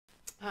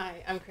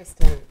Hi, I'm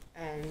Kristen,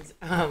 and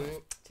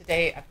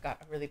today I've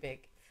got a really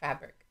big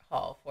fabric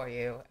haul for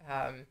you.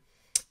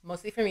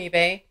 Mostly from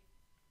eBay,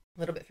 a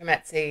little bit from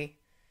Etsy,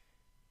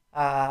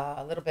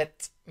 a little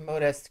bit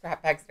Moda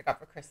scrap bags that I got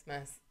for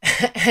Christmas,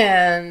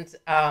 and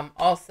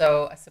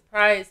also a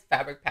surprise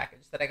fabric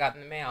package that I got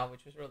in the mail,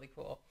 which was really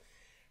cool.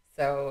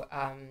 So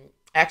I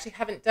actually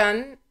haven't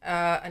done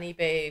an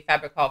eBay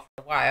fabric haul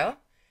for a while,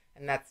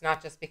 and that's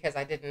not just because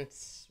I didn't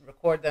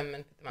record them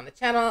and put them on the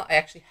channel. I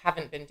actually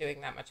haven't been doing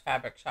that much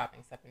fabric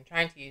shopping, so I've been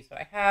trying to use what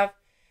I have.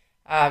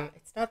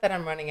 It's not that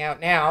I'm running out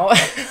now,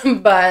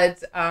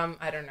 but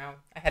I don't know.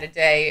 I had a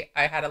day,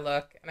 I had a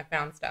look, and I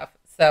found stuff.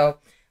 So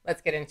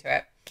let's get into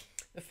it.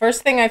 The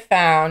first thing I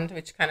found,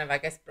 which kind of, I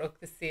guess, broke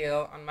the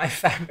seal on my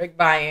fabric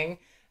buying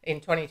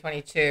in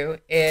 2022,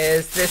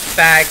 is this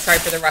bag. Sorry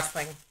for the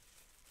rustling.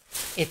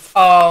 It's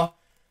all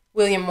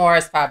William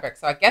Morris fabric.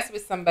 So I guess it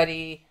was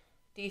somebody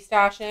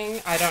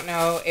destashing. I don't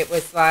know. It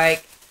was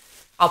like,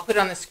 I'll put it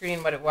on the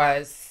screen what it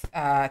was.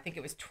 I think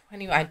it was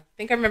 20. I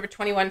think I remember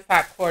 21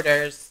 fat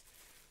quarters.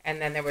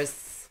 And then there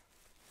was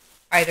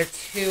either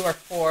 2 or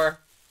 4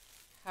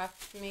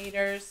 half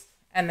meters.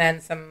 And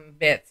then some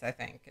bits, I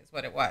think, is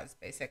what it was,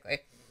 basically.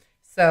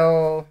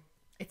 So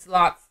it's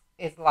lots.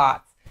 It's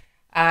lots.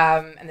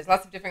 And there's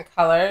lots of different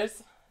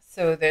colors.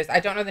 So there's, I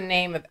don't know the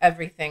name of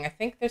everything. I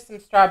think there's some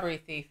Strawberry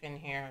Thief in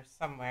here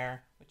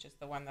somewhere, which is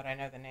the one that I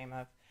know the name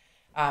of.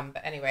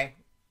 But anyway,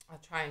 I'll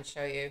try and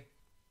show you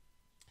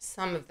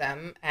some of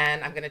them.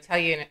 And I'm going to tell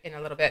you in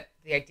a little bit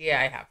the idea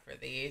I have for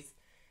these,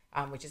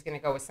 which is going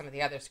to go with some of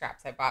the other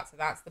scraps I bought. So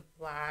that's the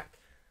black.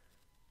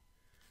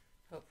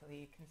 Hopefully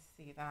you can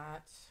see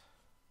that.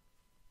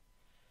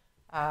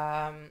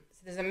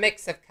 So there's a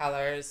mix of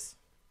colors.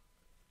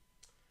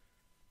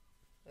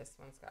 This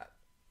one's got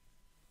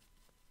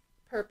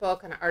purple,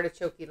 kind of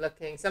artichoke-y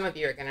looking. Some of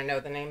you are going to know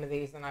the name of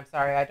these, and I'm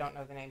sorry, I don't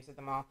know the names of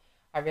them all.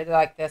 I really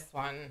like this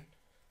one.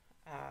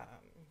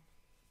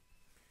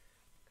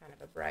 Kind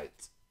of a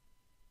bright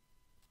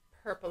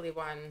purpley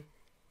one.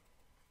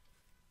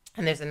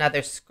 And there's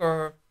another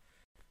scrap,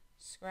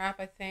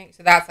 I think.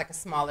 So that's like a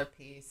smaller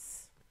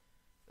piece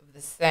of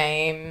the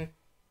same.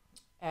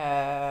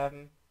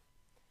 Let's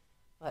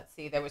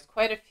see, there was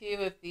quite a few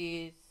of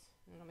these.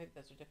 I don't know, maybe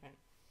those are different.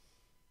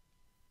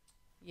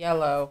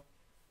 Yellow.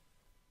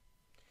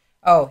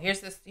 Oh,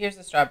 here's the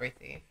Strawberry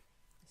Thief.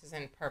 This is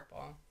in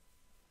purple.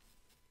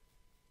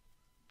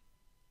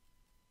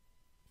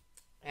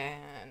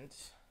 And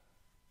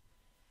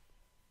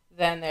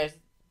then there's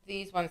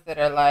these ones that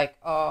are like,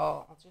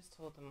 oh, I'll just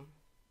hold them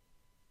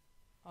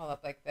all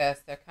up like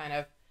this. They're kind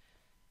of,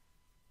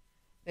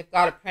 they've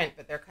got a print,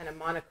 but they're kind of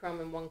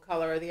monochrome in one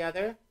color or the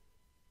other.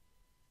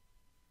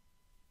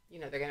 You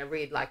know, they're going to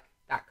read like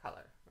that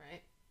color,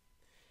 right?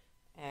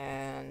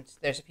 And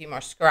there's a few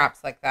more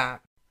scraps like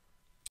that.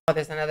 Oh,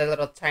 there's another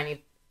little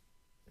tiny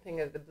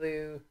thing of the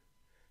blue,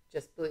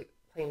 just blue,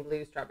 plain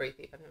blue Strawberry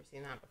Thief. I've never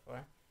seen that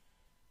before.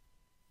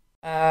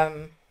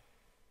 So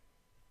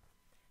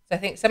I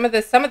think some of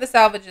the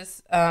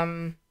salvages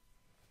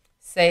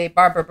say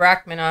Barbara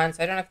Brackman on,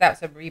 so I don't know if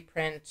that's a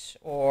reprint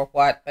or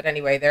what, but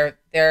anyway,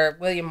 they're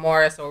William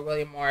Morris or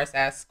William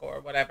Morris-esque or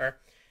whatever.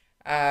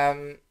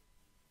 There's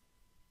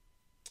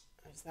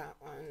that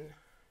one.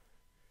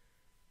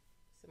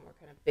 Some more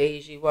kind of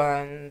beigey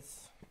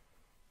ones.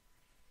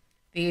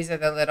 These are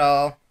the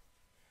little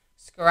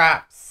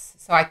scraps.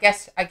 So I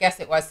guess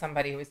it was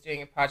somebody who was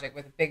doing a project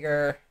with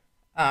bigger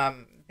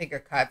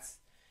cuts,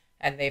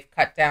 and they've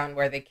cut down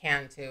where they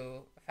can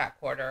to a fat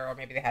quarter, or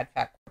maybe they had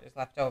fat quarters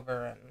left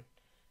over, and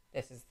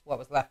this is what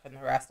was left from the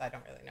rest. I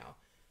don't really know.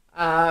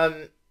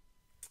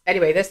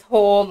 Anyway, this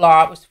whole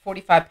lot was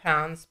 45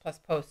 pounds plus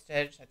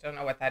postage. I don't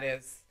know what that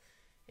is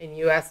in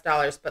US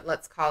dollars, but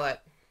let's call it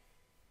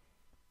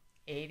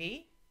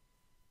 80,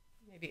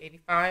 maybe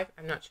 85.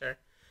 I'm not sure.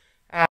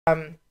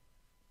 So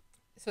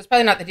it's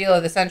probably not the deal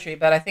of the century,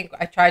 but I think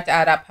I tried to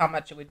add up how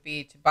much it would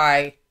be to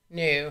buy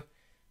new,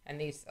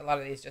 and a lot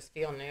of these just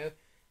feel new.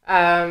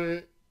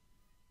 And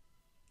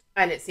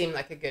it seemed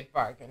like a good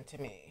bargain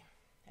to me.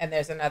 And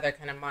there's another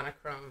kind of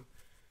monochrome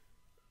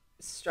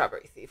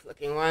Strawberry Thief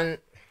looking one,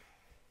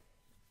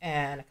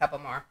 and a couple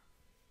more.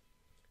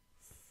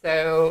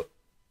 So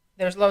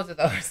there's loads of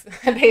those,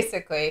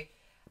 basically.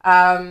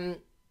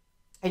 And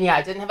yeah,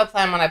 I didn't have a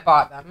plan when I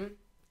bought them,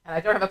 and I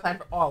don't have a plan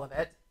for all of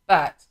it,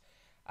 but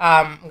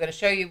I'm going to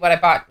show you what I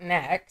bought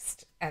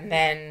next, and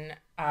then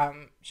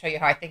show you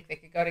how I think they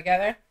could go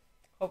together.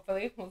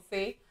 Hopefully, we'll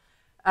see.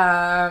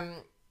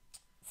 So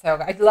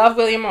I love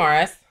William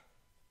Morris,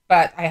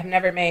 but I have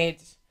never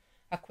made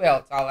a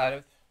quilt all out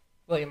of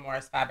William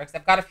Morris fabrics.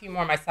 I've got a few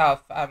more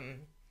myself,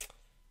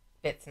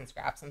 bits and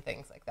scraps and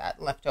things like that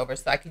left over,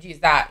 so I could use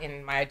that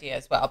in my idea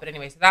as well. But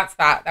anyway, so that's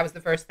that. That was the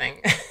first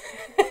thing.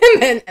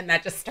 and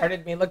that just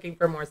started me looking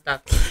for more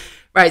stuff.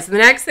 Right, so the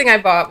next thing I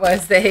bought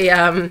was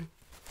a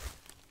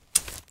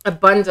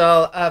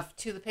bundle of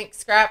Tula Pink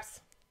scraps.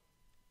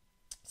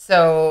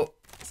 So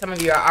some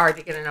of you are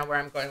already going to know where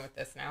I'm going with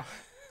this now.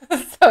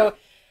 So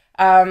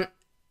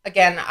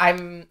again,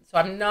 I'm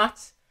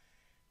not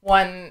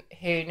one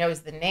who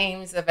knows the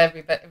names of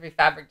every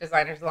fabric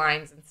designer's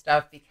lines and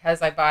stuff,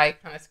 because I buy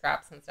kind of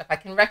scraps and stuff. I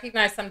can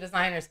recognize some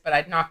designers, but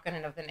I'm not going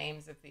to know the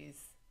names of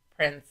these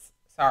prints.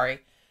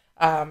 Sorry.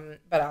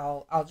 But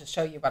I'll just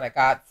show you what I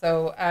got.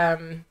 So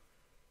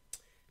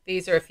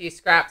these are a few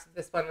scraps of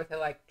this one with the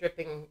like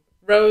dripping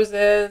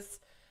roses.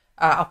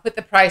 I'll put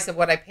the price of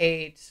what I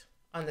paid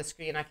on the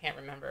screen. I can't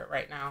remember it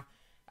right now.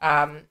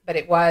 But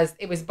it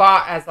was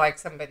bought as like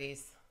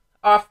somebody's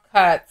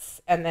offcuts,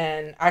 and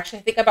then actually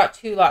I think I bought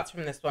 2 lots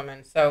from this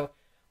woman. So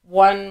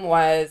one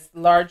was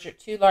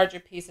two larger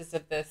pieces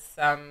of this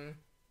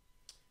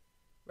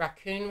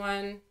raccoon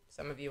one.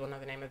 Some of you will know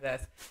the name of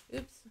this.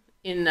 Oops.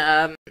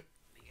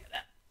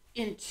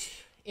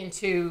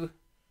 Into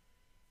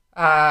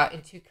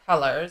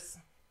colors.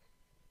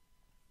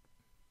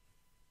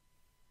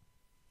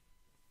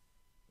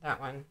 That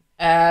one.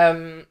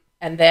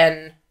 And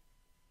then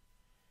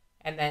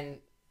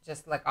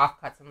just like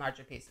offcuts and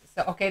larger pieces.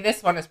 So, okay,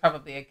 this one is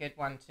probably a good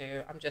one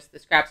to, the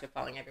scraps are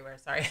falling everywhere,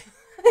 sorry.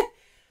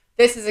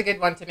 This is a good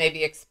one to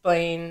maybe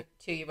explain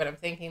to you what I'm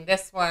thinking.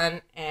 This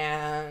one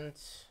and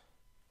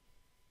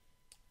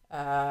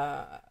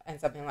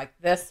something like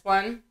this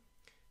one.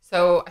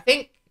 So I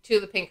think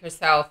Tula Pink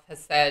herself has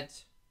said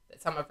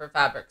that some of her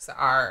fabrics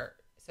are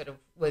sort of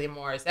William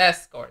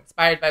Morris-esque or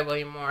inspired by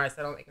William Morris.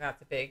 I don't think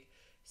that's a big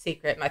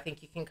secret, and I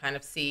think you can kind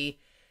of see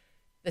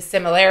the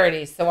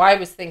similarities. So I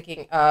was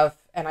thinking of,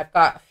 and I've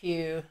got a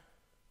few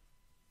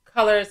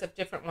colors of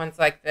different ones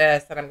like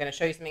this, and I'm going to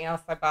show you something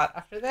else I bought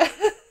after this.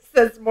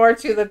 There's more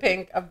Tula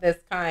Pink of this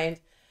kind.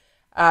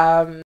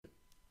 So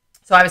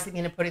I was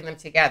thinking of putting them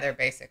together,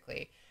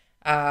 basically.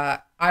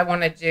 I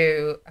want to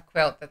do a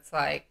quilt that's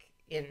like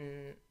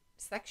in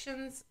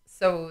sections.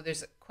 So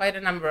there's quite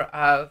a number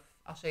of,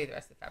 I'll show you the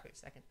rest of the fabric in a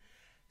second.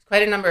 There's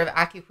quite a number of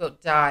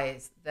accuquilt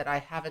dies that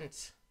I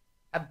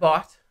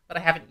bought, but I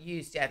haven't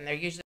used yet. And they're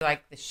usually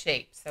like the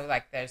shape. So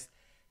like there's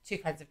 2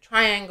 kinds of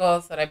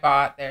triangles that I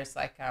bought. There's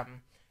like a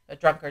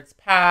drunkard's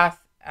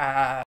path.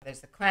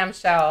 There's the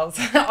clamshells,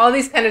 all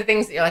these kind of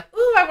things that you're like,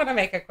 ooh, I want to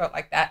make a quilt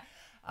like that.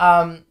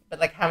 But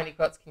like, how many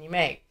quilts can you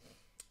make?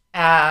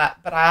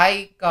 But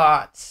I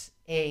got so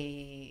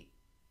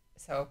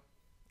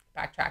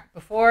backtrack.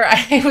 Before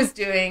I was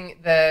doing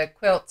the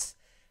quilt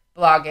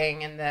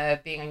blogging and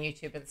the being on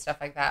YouTube and stuff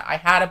like that, I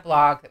had a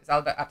blog that was all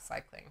about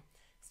upcycling.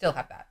 Still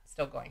have that,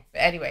 still going. But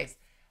anyways,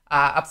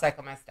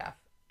 upcycle my stuff.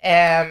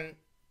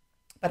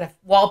 But a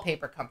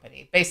wallpaper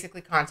company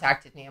basically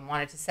contacted me and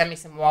wanted to send me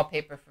some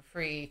wallpaper for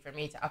free for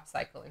me to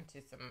upcycle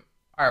into some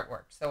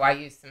artwork. So I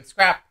used some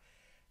scrap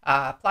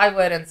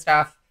plywood and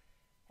stuff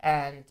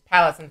and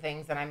pallets and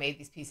things, and I made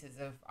these pieces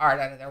of art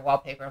out of their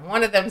wallpaper. And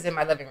one of them's in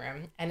my living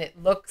room, and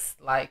it looks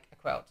like a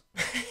quilt.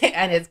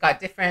 And it's got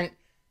different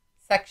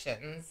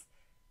sections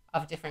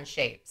of different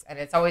shapes. And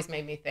it's always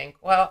made me think,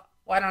 well,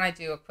 why don't I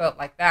do a quilt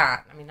like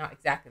that? I mean, not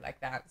exactly like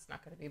that. It's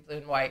not going to be blue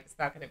and white. It's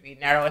not going to be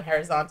narrow and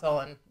horizontal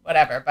and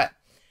whatever. But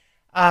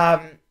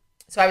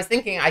so I was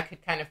thinking I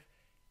could kind of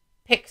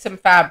pick some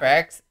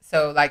fabrics,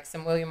 so like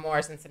some William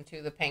Morris and some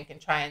Tula Pink, and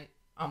try and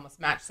almost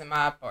match them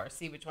up or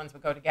see which ones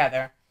would go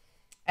together,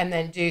 and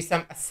then do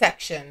a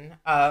section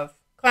of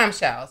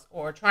clamshells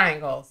or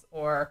triangles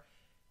or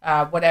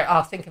whatever.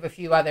 I'll think of a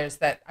few others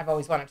that I've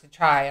always wanted to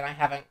try and I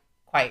haven't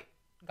quite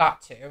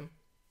got to,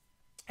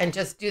 and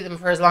just do them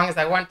for as long as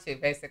I want to,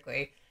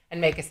 basically,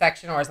 and make a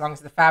section, or as long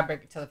as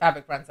until the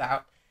fabric runs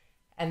out,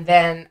 and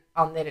then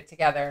I'll knit it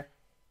together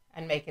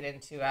and make it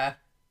into a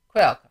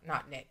quilt.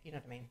 Not knit, you know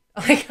what I mean?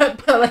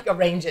 Like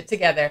arrange it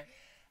together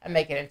and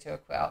make it into a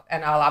quilt.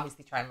 And I'll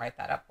obviously try and write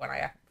that up when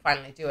I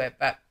finally do it.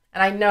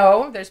 And I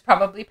know there's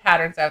probably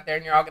patterns out there,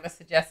 and you're all going to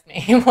suggest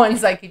me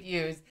ones I could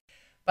use.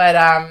 But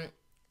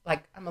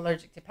like, I'm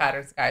allergic to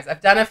patterns, guys.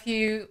 I've done a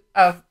few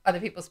of other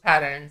people's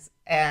patterns,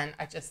 and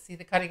I just see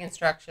the cutting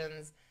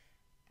instructions,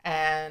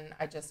 and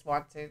I just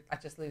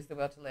lose the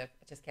will to live.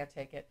 I just can't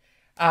take it.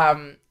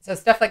 So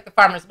stuff like the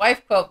farmer's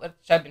wife quilt, which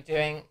I've been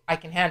doing, I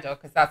can handle,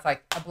 because that's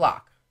like a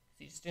block.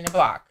 So you're just doing a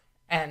block.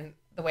 And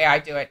the way I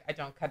do it, I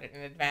don't cut it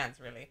in advance,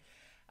 really.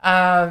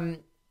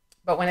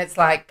 But when it's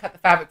like cut the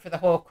fabric for the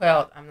whole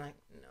quilt, I'm like,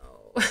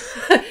 no.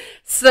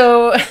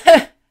 So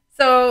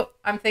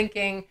I'm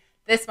thinking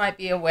this might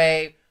be a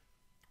way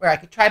where I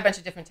could try a bunch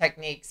of different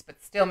techniques,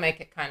 but still make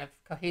it kind of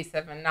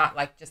cohesive and not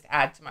like just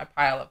add to my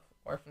pile of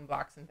orphan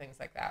blocks and things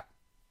like that.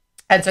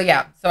 And so,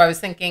 yeah, so I was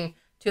thinking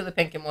Tula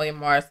Pink and William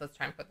Morris, let's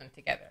try and put them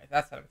together.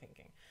 That's what I'm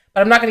thinking.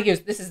 But I'm not going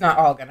to this is not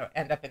all going to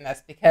end up in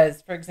this,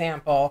 because, for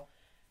example,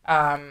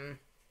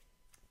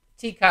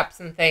 teacups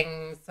and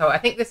things. So I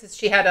think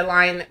she had a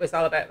line that was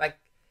all about like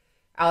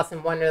Alice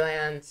in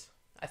Wonderland.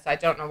 So I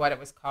don't know what it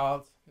was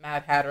called,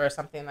 Mad Hatter or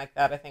something like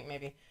that, I think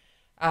maybe.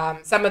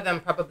 Some of them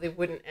probably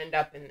wouldn't end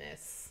up in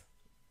this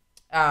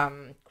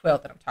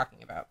quilt that I'm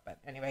talking about. But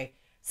anyway,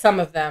 some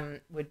of them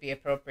would be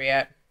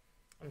appropriate.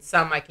 And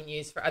some I can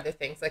use for other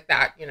things like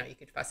that. You know, you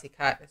could fussy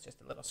cut. It's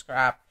just a little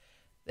scrap.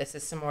 This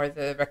is some more of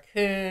the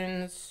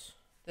raccoons.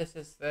 This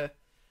is the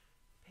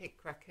pink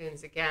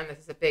raccoons again. This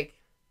is a big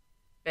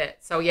bit.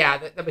 So yeah,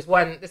 there was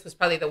one. This was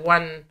probably the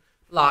one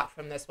lot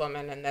from this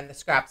woman, and then the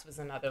scraps was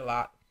another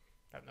lot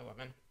from the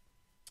woman.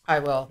 I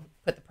will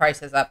put the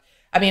prices up.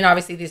 I mean,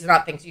 obviously, these are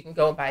not things you can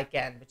go and buy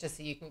again, but just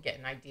so you can get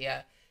an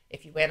idea,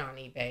 if you went on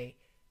eBay,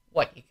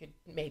 what you could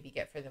maybe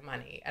get for the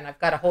money. And I've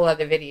got a whole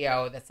other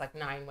video that's like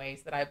 9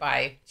 ways that I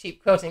buy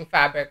cheap quilting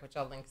fabric, which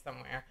I'll link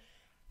somewhere.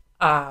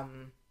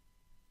 And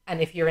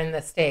if you're in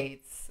the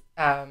States,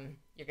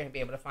 you're going to be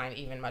able to find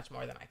even much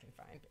more than I can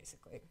find,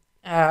 basically.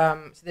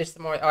 So there's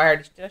some more. Oh,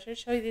 did I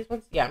show you these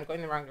ones? Yeah, I'm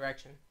going the wrong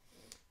direction.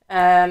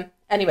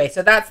 Anyway,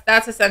 so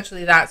that's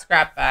essentially that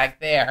scrap bag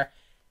there.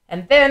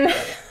 And then,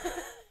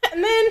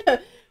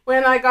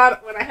 when I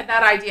had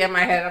that idea in my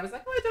head, I was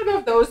like, oh, I don't know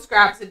if those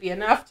scraps would be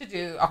enough to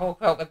do a whole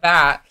quilt with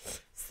that.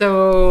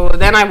 So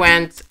then I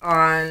went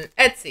on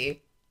Etsy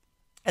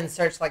and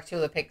searched like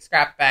Tula Pink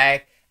scrap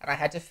bag, and I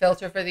had to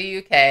filter for the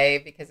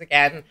UK because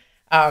again,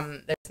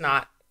 there's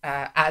not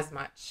as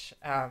much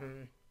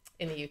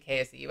in the UK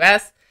as the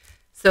US.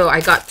 So I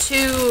got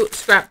 2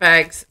 scrap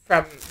bags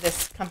from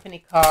this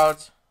company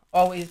called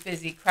Always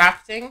Busy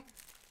Crafting.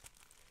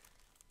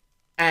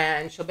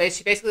 And she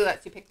basically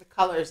lets you pick the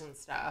colors and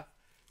stuff.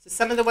 So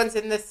some of the ones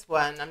in this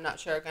one, I'm not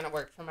sure are going to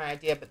work for my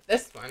idea, but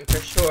this one for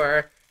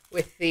sure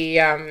with the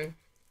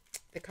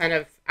kind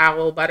of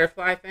owl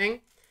butterfly thing.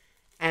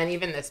 And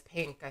even this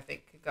pink, I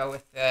think, could go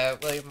with the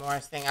William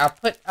Morris thing. I'll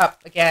put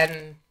up,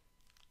 again,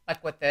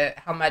 like what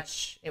how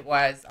much it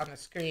was on the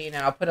screen.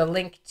 And I'll put a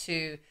link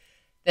to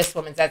this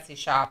woman's Etsy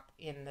shop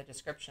in the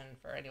description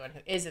for anyone who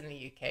is in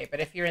the UK. But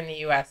if you're in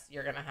the US,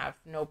 you're going to have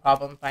no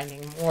problem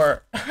finding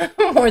more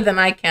more than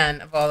I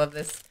can of all of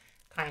this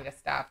kind of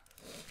stuff.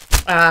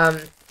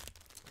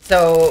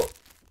 So,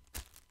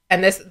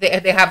 and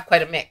they have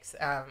quite a mix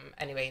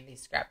anyway in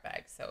these scrap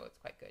bags. So it's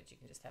quite good. You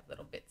can just have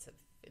little bits of,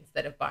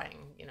 instead of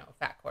buying, you know, a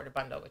fat quarter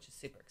bundle, which is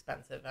super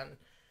expensive. And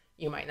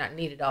you might not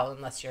need it all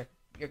unless you're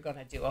going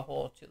to do a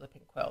whole Tula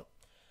Pink quilt.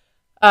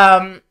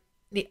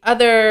 The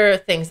other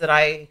things that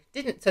I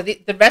didn't, so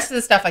the rest of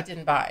the stuff I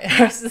didn't buy.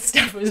 The rest of the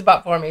stuff was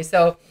bought for me.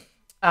 So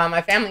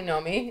my family know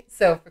me.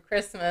 So for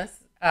Christmas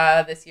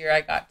this year,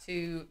 I got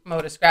 2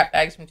 Moda scrap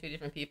bags from 2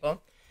 different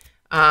people.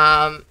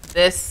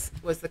 This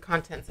was the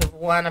contents of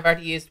one. I've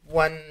already used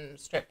one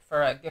strip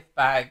for a gift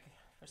bag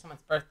for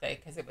someone's birthday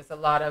because it was a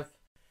lot of,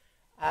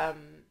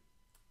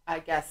 I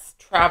guess,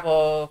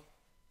 travel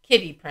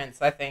kitty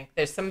prints, I think.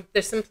 There's some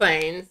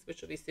planes,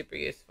 which will be super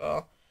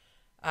useful.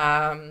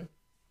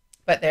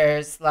 But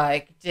there's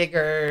like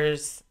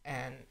diggers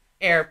and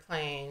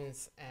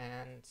airplanes,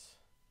 and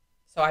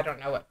so I don't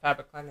know what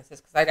fabric line this is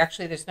because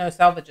there's no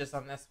selvages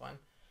on this one.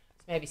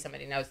 So maybe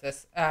somebody knows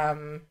this.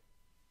 Oh,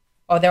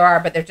 there are,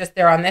 but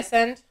they're on this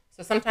end.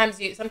 So sometimes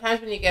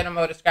when you get a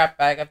Moda scrap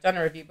bag, I've done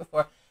a review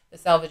before, the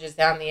selvage is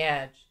down the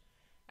edge,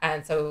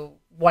 and so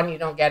you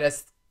don't get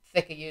as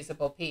thick a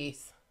usable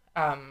piece,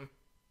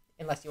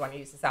 unless you want to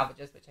use the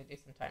salvages, which I do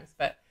sometimes.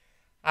 But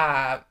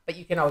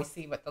you can always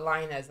see what the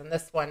line is, and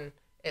this one,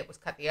 it was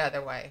cut the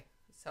other way,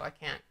 so I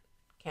can't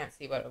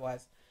see what it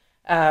was.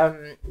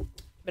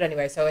 But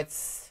anyway, so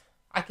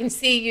I can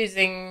see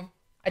using,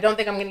 I don't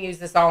think I'm going to use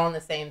this all in the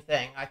same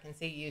thing. I can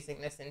see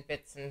using this in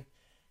bits and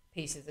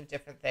pieces of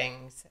different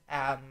things.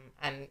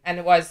 And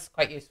it was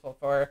quite useful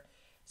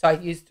so I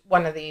used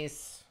one of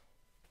these,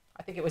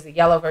 I think it was a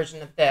yellow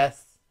version of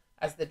this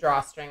as the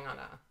drawstring on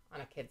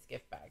a kid's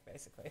gift bag,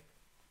 basically.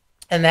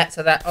 And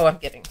oh, I'm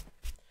getting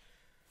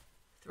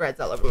threads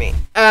all over me.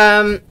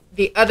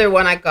 The other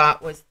one I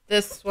got was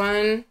this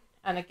one,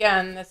 and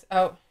again,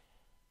 sorry,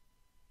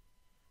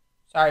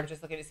 I'm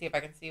just looking to see if I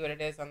can see what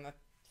it is on the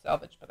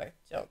selvage, but I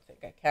don't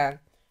think I can.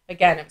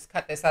 Again, it was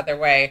cut this other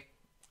way.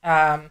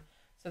 So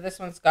this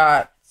one's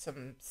got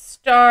some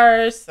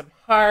stars, some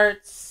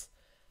hearts,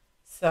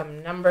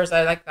 some numbers.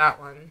 I like that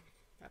one,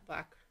 that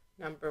black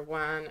number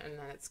 1, and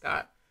then it's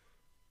got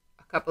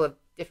a couple of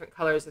different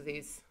colors of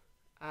these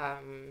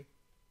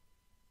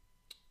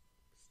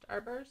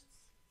starbursts.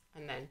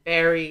 And then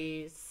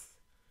berries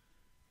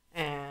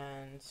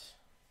and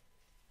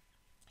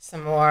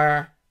some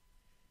more.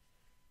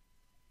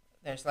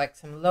 There's like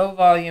some low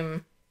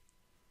volume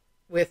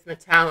with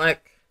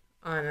metallic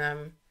on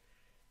them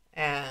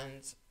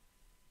and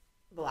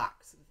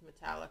blacks with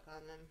metallic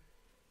on them.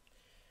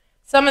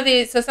 Some of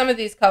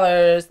these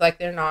colors, like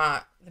they're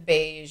not the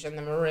beige and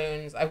the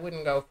maroons, I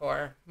wouldn't go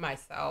for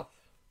myself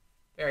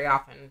very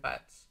often,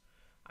 but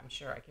I'm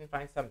sure I can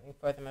find something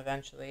for them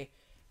eventually.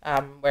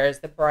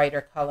 Whereas the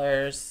brighter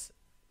colors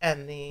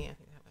and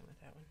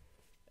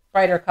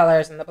brighter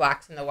colors and the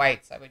blacks and the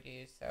whites I would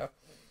use. So,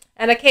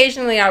 and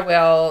occasionally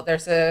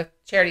there's a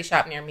charity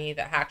shop near me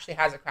that actually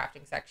has a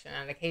crafting section.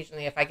 And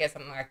occasionally if I get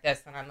something like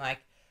this and I'm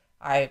like,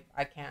 I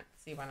can't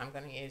see when I'm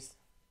going to use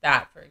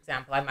that, for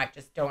example, I might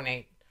just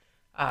donate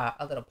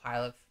a little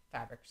pile of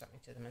fabric or something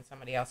to them and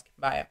somebody else can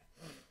buy it.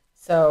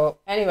 So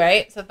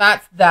anyway, so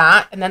that's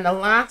that. And then the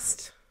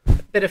last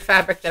bit of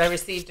fabric that I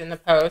received in the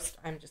post.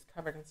 I'm just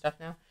covered in stuff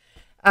now.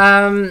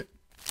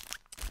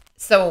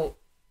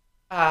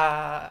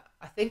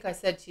 I think I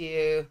said to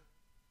you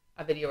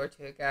a video or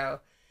 2 ago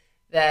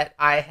that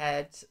I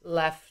had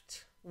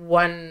left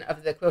one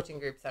of the quilting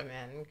groups I'm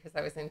in, because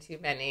I was in too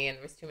many and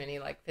there was too many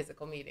like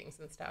physical meetings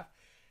and stuff.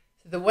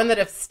 So the one that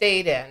I've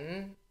stayed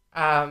in,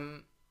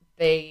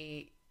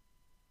 the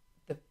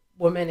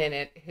woman in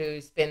it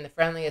who's been the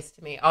friendliest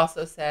to me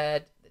also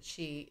said that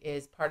she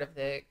is part of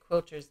the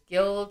Quilters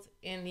Guild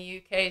in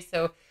the UK.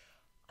 So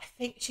I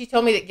think she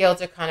told me that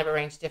guilds are kind of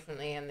arranged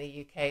differently in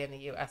the UK and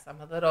the US.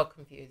 I'm a little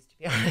confused, to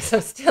be honest.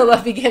 I'm still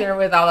a beginner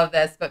with all of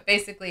this. But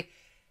basically,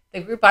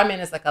 the group I'm in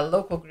is like a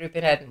local group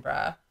in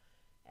Edinburgh.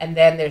 And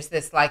then there's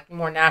this like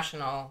more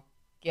national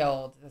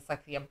guild. It's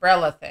like the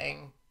umbrella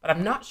thing. But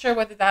I'm not sure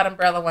whether that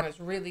umbrella one is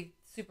really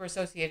super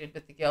associated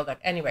with the guild.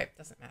 Anyway, it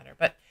doesn't matter.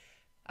 But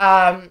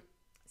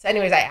so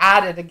anyways, I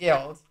added a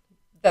guild.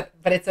 But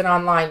it's an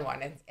online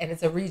one, and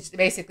it's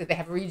basically they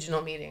have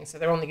regional meetings, so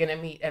they're only going to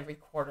meet every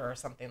quarter or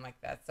something like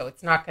that. So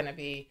it's not going to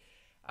be.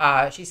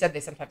 She said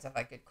they sometimes have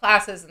like good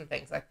classes and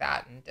things like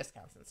that, and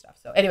discounts and stuff.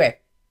 So anyway,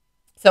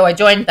 so I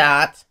joined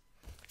that,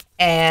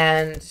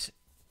 and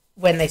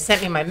when they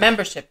sent me my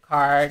membership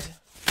card,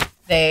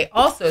 they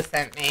also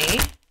sent me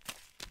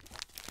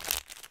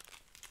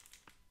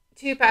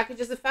 2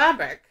 packages of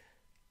fabric,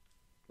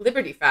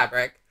 Liberty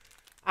fabric.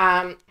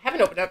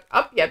 Haven't opened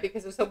up yet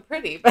because it's so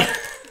pretty, but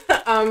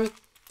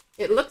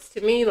it looks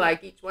to me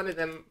like each one of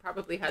them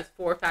probably has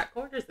 4 fat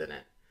quarters in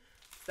it.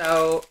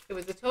 So it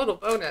was a total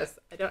bonus.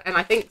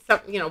 I think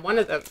one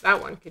of them,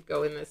 that one could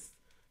go in this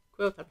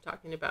quilt I'm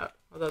talking about,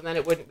 although then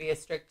it wouldn't be a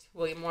strict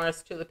William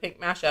Morris Tula Pink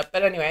mashup.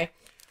 But anyway,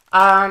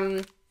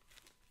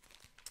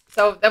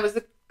 so that was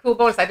a cool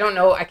bonus. I don't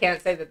know. I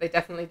can't say that they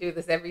definitely do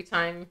this every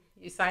time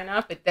you sign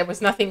up. There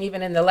was nothing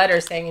even in the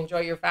letter saying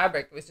enjoy your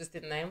fabric. It was just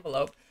in the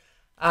envelope.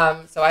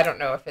 So I don't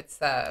know if it's,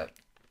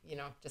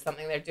 just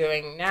something they're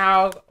doing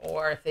now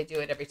or if they do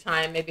it every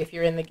time. Maybe if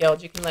you're in the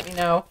guild, you can let me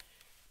know.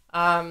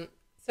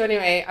 So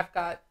anyway, I've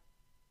got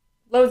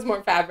loads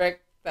more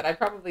fabric that I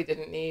probably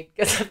didn't need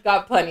because I've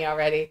got plenty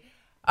already.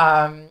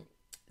 But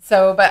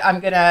I'm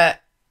going to,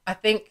 I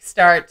think,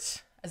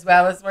 start, as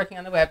well as working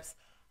on the whips,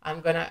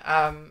 I'm going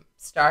to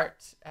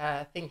start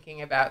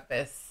thinking about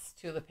this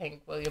Tula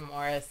Pink William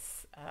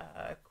Morris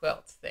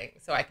quilt thing.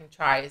 So I can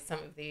try some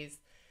of these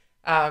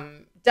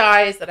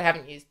dyes that I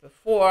haven't used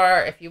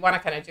before. If you want to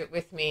kind of do it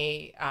with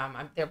me,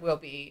 there will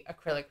be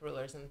acrylic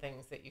rulers and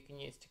things that you can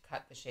use to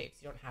cut the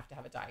shapes. You don't have to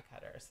have a die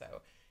cutter.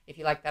 So if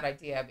you like that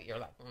idea, but you're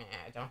like,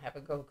 I don't have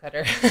a go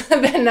cutter,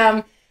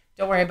 then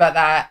don't worry about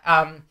that.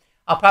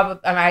 I'll probably,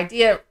 my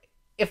idea,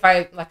 if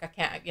I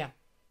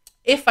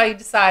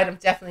decide I'm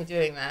definitely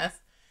doing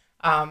this,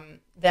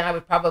 then I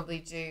would probably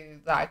do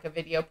like a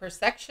video per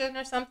section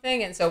or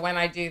something. And so when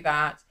I do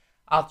that,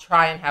 I'll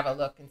try and have a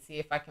look and see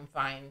if I can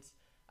find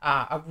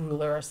a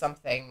ruler or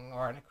something,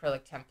 or an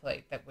acrylic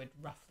template that would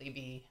roughly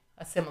be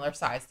a similar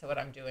size to what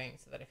I'm doing,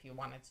 so that if you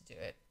wanted to do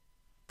it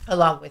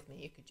along with me,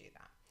 you could do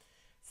that.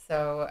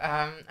 So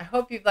I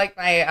hope you've liked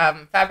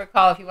my fabric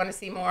haul. If you want to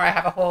see more, I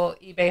have a whole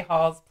eBay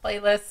hauls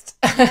playlist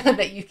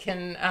that you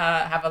can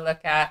have a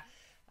look at.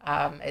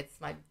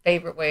 It's my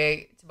favorite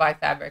way to buy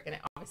fabric, and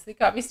it obviously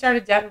got me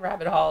started down a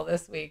rabbit hole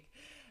this week.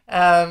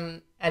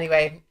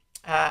 Anyway,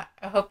 I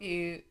hope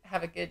you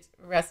have a good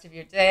rest of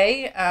your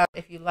day.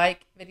 If you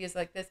like videos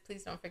like this,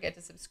 please don't forget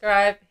to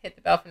subscribe, hit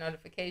the bell for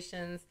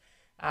notifications,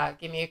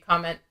 give me a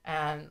comment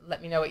and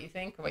let me know what you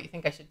think, or what you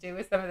think I should do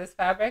with some of this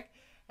fabric.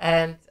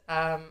 And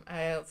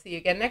I'll see you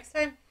again next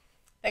time.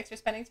 Thanks for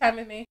spending time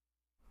with me.